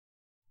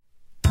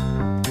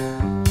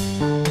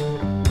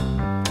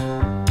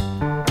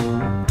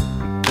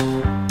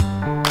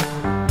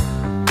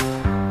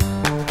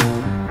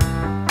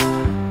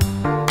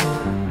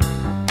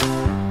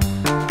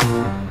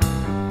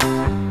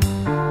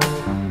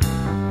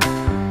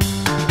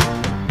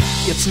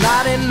It's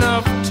not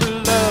enough to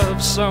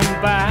love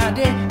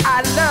somebody.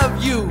 I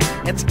love you,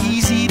 it's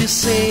easy to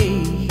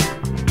say.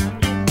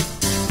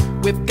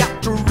 We've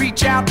got to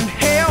reach out and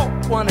help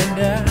one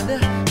another.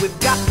 We've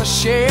got to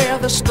share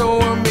the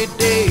stormy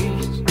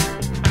days.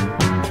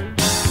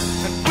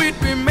 And we'd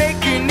be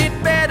making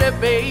it better,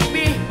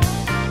 baby,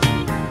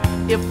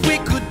 if we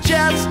could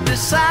just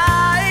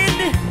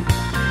decide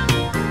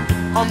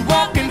on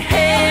walking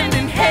hand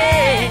in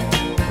hand,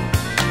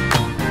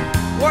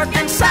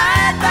 working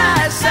side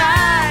by side.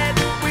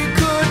 We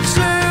could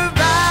survive,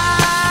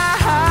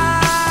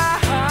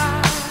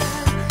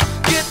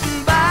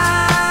 getting by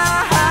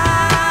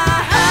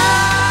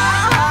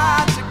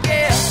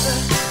together,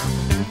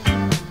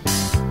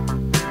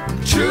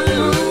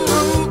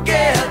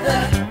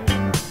 together.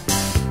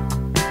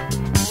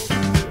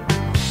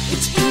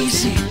 It's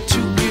easy to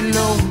be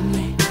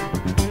lonely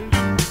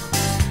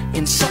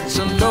in such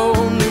a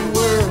lonely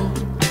world.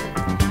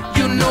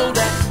 You know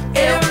that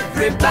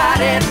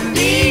everybody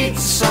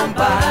needs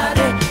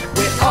somebody.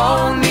 We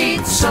all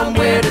need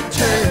somewhere to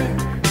turn.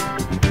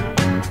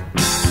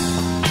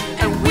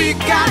 And we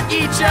got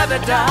each other,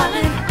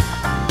 darling,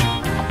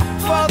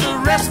 for the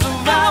rest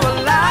of our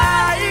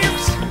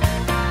lives.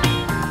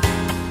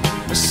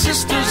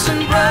 Sisters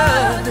and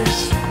brothers,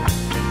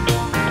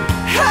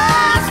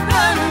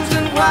 husbands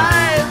and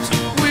wives,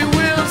 we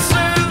will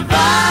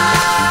survive,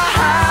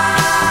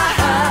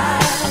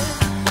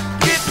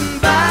 getting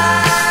by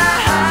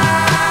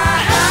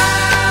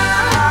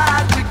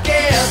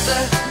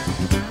together,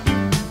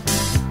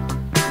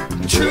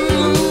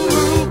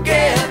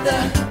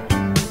 together.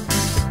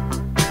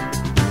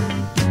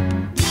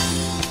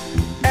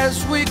 As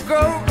we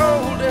grow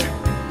older,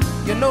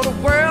 you know the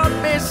world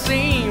may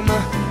seem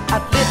a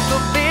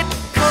little bit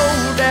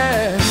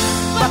colder,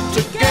 but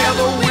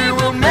together we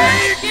will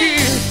make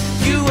it,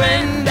 you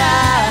and I.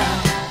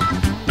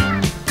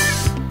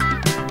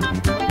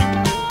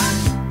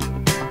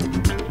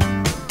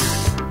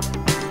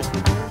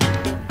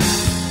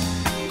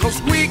 'Cause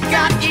we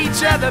got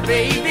each other,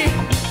 baby,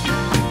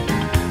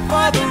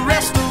 for the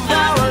rest of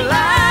our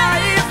lives.